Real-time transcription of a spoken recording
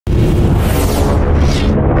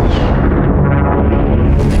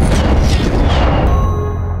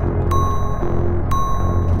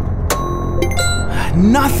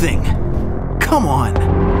Nothing! Come on.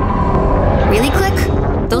 Really,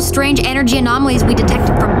 Click? Those strange energy anomalies we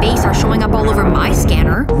detected from base are showing up all over my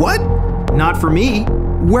scanner. What? Not for me.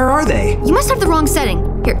 Where are they? You must have the wrong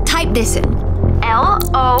setting. Here, type this in.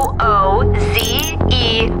 LOOZER.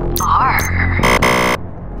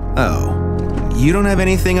 Oh. You don't have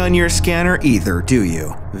anything on your scanner either, do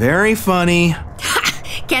you? Very funny.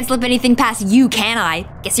 Can't slip anything past you, can I?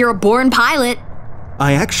 Guess you're a born pilot.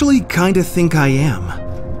 I actually kinda think I am.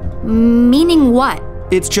 Meaning what?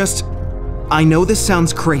 It's just, I know this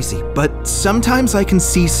sounds crazy, but sometimes I can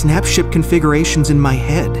see snapship configurations in my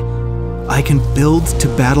head. I can build to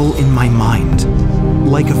battle in my mind,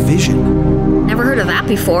 like a vision. Never heard of that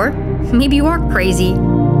before. Maybe you are crazy.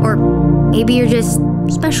 Or maybe you're just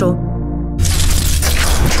special.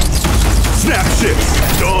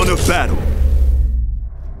 Snapships, dawn of battle.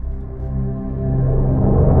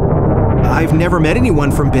 I've never met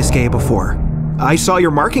anyone from Biscay before. I saw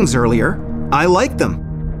your markings earlier. I like them.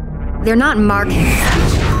 They're not markings.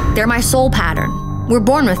 They're my soul pattern. We're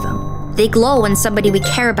born with them. They glow when somebody we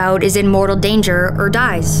care about is in mortal danger or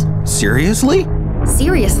dies. Seriously?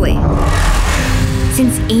 Seriously.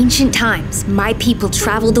 Since ancient times, my people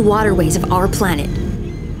traveled the waterways of our planet.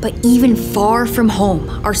 But even far from home,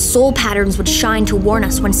 our soul patterns would shine to warn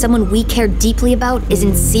us when someone we care deeply about is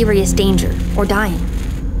in serious danger or dying.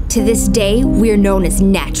 To this day, we're known as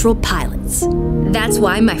natural pilots. That's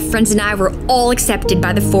why my friends and I were all accepted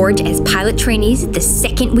by the Forge as pilot trainees the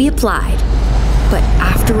second we applied. But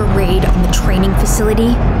after a raid on the training facility,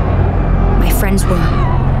 my friends were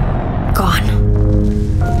gone.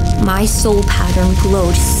 My soul pattern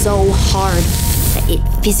glowed so hard that it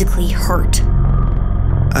physically hurt.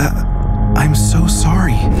 I'm so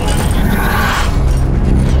sorry.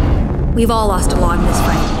 We've all lost a lot in this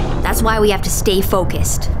fight. That's why we have to stay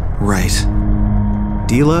focused. Right.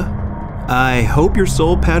 Dila, I hope your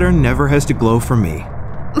soul pattern never has to glow for me.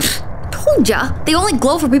 Told ya, they only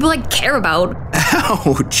glow for people I care about.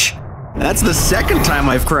 Ouch! That's the second time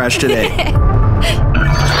I've crashed today.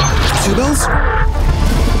 Two bells?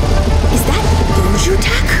 Is that Uju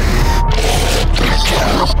Tech?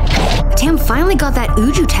 Tam finally got that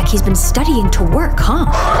Uju Tech he's been studying to work, huh?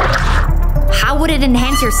 How would it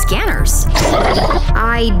enhance your scanners?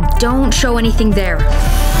 I don't show anything there.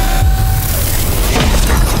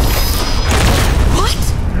 What?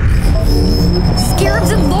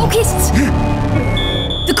 Scarabs and locusts!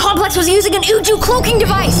 The complex was using an Uju cloaking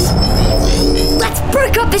device! Let's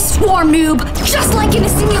break up this swarm, noob! Just like in a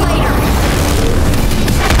simulator!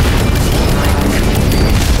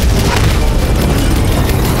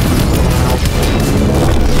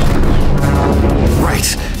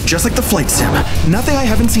 Right, just like the flight sim. Nothing I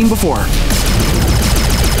haven't seen before.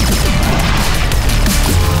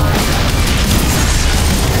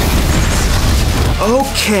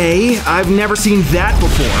 Okay, I've never seen that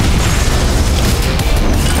before.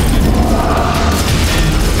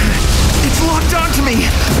 It's locked onto me!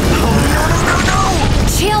 Oh, no!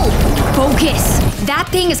 Chill! Focus! That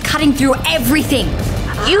thing is cutting through everything!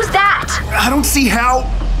 Use that! I don't see how...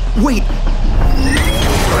 Wait.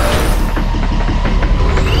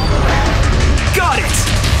 Got it!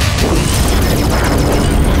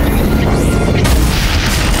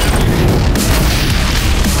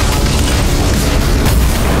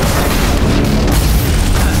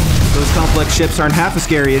 Those complex ships aren't half as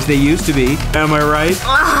scary as they used to be. Am I right?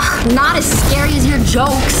 Ugh, not as scary as your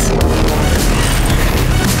jokes.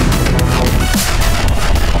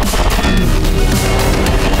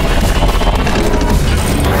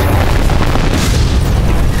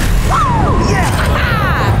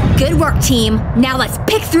 Yeah! Good work, team. Now let's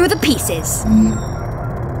pick through the pieces.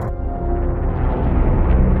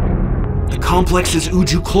 The complex's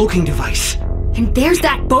Uju cloaking device. And there's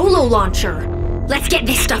that Bolo launcher. Let's get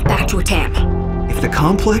this stuff back to Tam. If the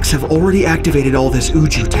complex have already activated all this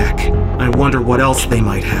Uju tech, I wonder what else they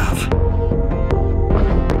might have.